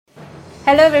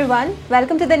Hello everyone,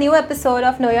 welcome to the new episode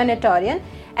of Know Your Nitorian,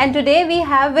 and today we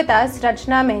have with us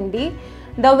Rachana Mendhi,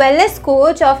 the wellness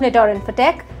coach of Nitor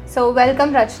Infotech. So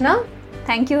welcome Rachana.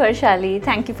 Thank you Harshali,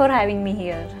 thank you for having me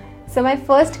here. So my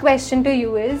first question to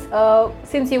you is,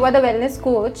 since you are the wellness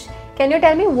coach, can you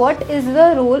tell me what is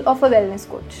the role of a wellness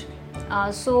coach?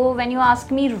 So when you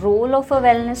ask me role of a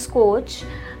wellness coach,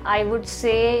 I would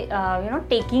say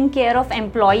taking care of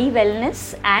employee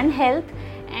wellness and health.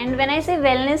 And when I say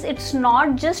wellness, it's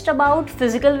not just about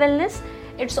physical wellness,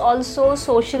 it's also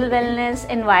social wellness,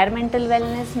 environmental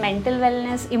wellness, mental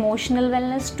wellness, emotional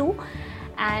wellness too.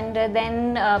 And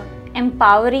then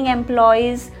empowering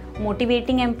employees,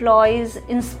 motivating employees,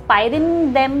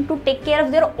 inspiring them to take care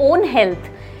of their own health.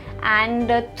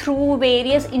 And through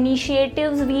various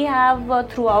initiatives we have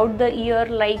throughout the year,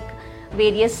 like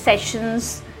various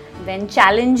sessions, then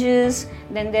challenges,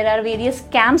 then there are various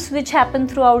camps which happen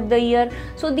throughout the year.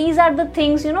 So these are the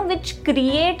things which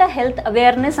create a health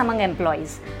awareness among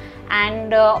employees,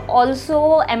 and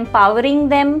also empowering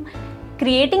them,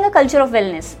 creating a culture of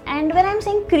wellness. And when I'm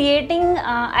saying creating,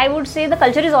 I would say the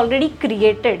culture is already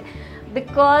created,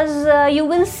 because you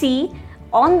will see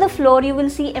on the floor, you will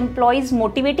see employees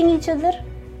motivating each other,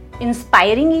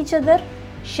 inspiring each other,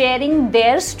 sharing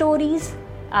their stories,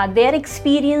 their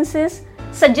experiences,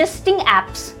 suggesting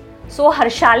apps. So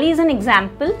Harshali is an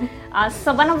example.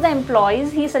 So one of the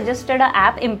employees, he suggested an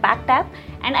app, Impact app,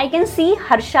 and I can see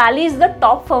Harshali is the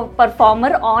top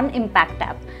performer on Impact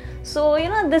app. So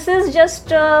this is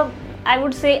just I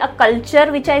would say a culture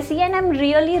which I see, and I'm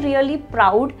really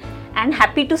proud and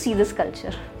happy to see this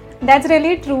culture. That's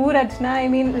really true, Rachana. I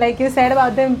mean, like you said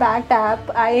about the Impact app,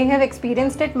 I have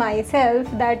experienced it myself,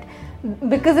 that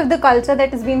because of the culture that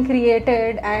has been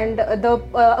created and the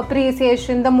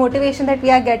appreciation, the motivation that we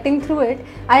are getting through it,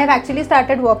 I have actually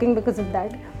started walking because of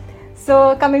that.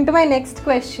 So coming to my next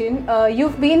question,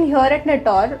 you've been here at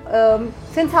Nitor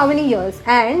since how many years,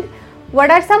 and what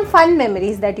are some fun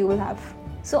memories that you will have?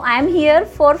 So I'm here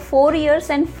for 4 years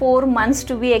and 4 months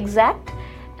to be exact.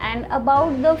 And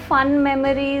about the fun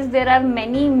memories, there are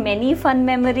many fun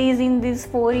memories in these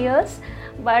 4 years.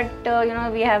 But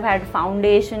we have had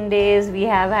foundation days, we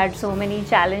have had so many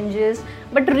challenges.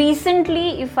 But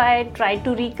recently, if I try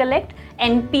to recollect,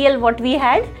 NPL what we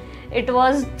had, it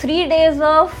was 3 days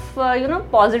of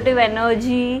positive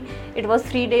energy. It was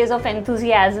 3 days of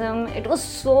enthusiasm. It was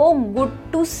so good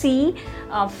to see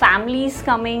families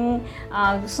coming,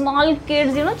 small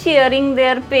kids cheering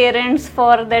their parents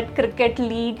for that cricket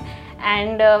league.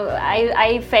 And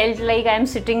I felt like I'm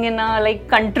sitting in a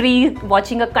country,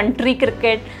 watching a country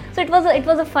cricket. So it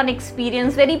was a fun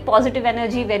experience, very positive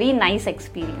energy, very nice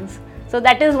experience. So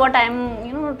that is what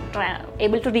I'm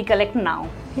able to recollect now.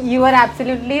 You are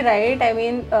absolutely right. I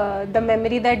mean, the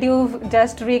memory that you've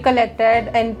just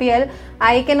recollected, NPL,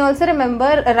 I can also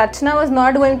remember Rachana was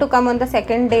not going to come on the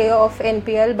second day of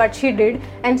NPL, but she did,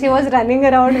 and she was running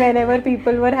around whenever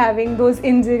people were having those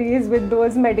injuries with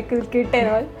those medical kit and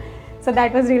all. So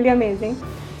that was really amazing.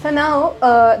 So now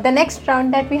the next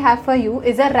round that we have for you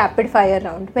is a rapid fire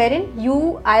round, wherein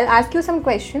I'll ask you some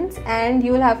questions and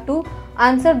you will have to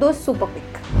answer those super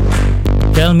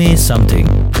quick. Tell me something.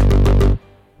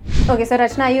 Okay, so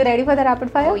Rachana, are you ready for the rapid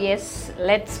fire? Oh yes,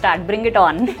 let's start. Bring it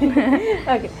on.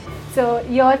 Okay, so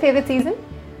your favorite season?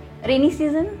 Rainy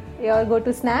season. Your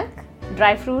go-to snack?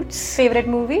 Dry fruits. Favorite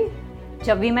movie?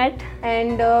 Jab we met.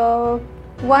 And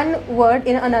one word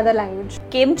in another language.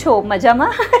 Kem cho,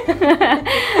 majama.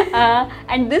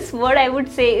 And this word I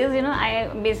would say is,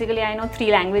 I know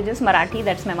 3 languages. Marathi,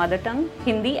 that's my mother tongue,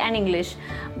 Hindi and English.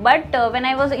 But when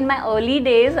I was in my early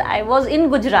days, I was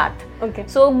in Gujarat. Okay.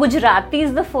 So Gujarati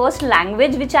is the first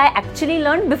language which I actually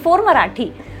learned before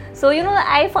Marathi. So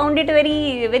I found it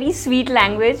very sweet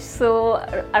language. So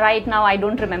right now I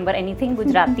don't remember anything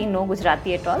Gujarati, no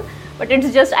Gujarati at all. But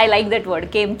it's just, I like that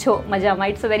word, Kem cho, majama.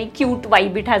 It's a very cute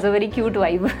vibe. It has a very cute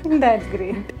vibe. That's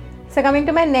great. So coming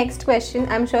to my next question,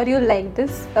 I'm sure you'll like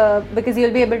this because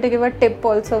you'll be able to give a tip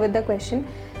also with the question.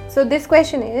 So this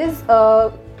question is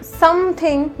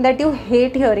something that you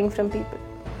hate hearing from people.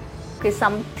 Okay,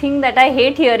 something that I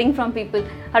hate hearing from people.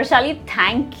 Harshali,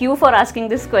 thank you for asking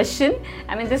this question.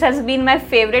 I mean, this has been my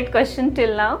favorite question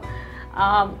till now.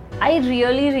 I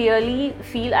really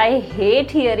feel I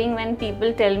hate hearing when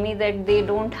people tell me that they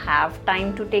don't have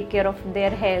time to take care of their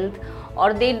health,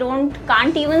 or they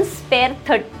can't even spare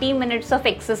 30 minutes of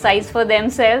exercise for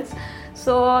themselves.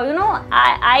 So,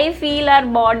 I feel our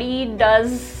body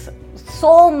does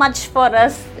so much for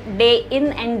us day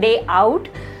in and day out.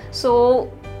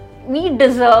 So, we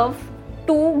deserve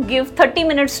to give 30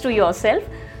 minutes to yourself.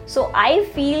 So I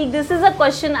feel this is a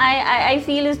question I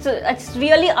feel it's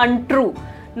really untrue.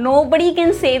 Nobody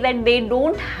can say that they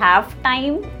don't have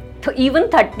time to even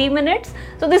 30 minutes.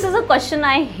 So this is a question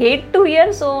I hate to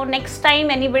hear. So next time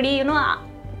anybody,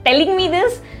 telling me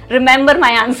this, remember my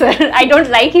answer. I don't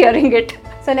like hearing it.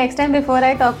 So next time before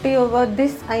I talk to you about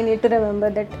this, I need to remember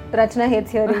that Rachana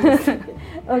hates hearing this.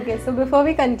 Okay, so before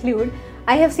we conclude,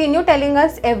 I have seen you telling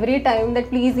us every time that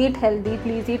please eat healthy,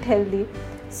 please eat healthy.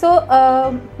 So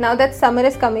now that summer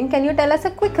is coming, can you tell us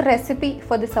a quick recipe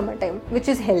for the summertime which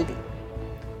is healthy?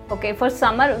 Okay, for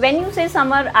summer, when you say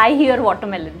summer, I hear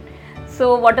watermelon.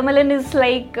 So watermelon is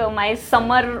like my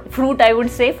summer fruit, I would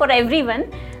say, for everyone.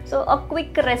 So a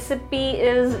quick recipe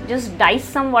is just dice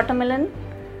some watermelon,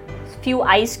 few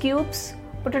ice cubes,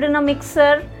 put it in a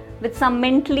mixer with some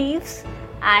mint leaves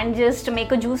and just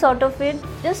make a juice out of it.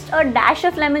 Just a dash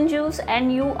of lemon juice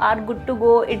and you are good to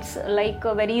go. It's like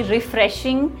a very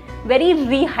refreshing, very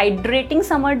rehydrating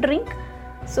summer drink.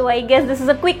 So I guess this is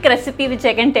a quick recipe which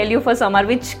I can tell you for summer,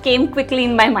 which came quickly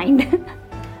in my mind.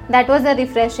 That was a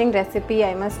refreshing recipe,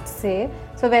 I must say.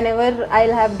 So whenever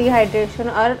I'll have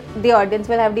dehydration or the audience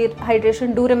will have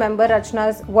dehydration, do remember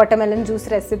Rachana's watermelon juice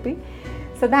recipe.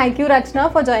 So thank you,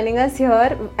 Rachana, for joining us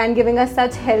here and giving us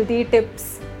such healthy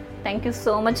tips. Thank you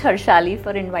so much, Harshali,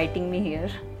 for inviting me here.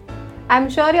 I'm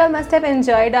sure you all must have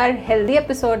enjoyed our healthy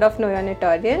episode of Know Your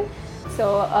Nitorian.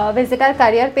 So visit our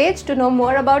career page to know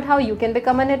more about how you can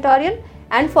become a Nitorian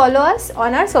and follow us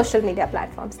on our social media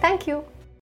platforms. Thank you.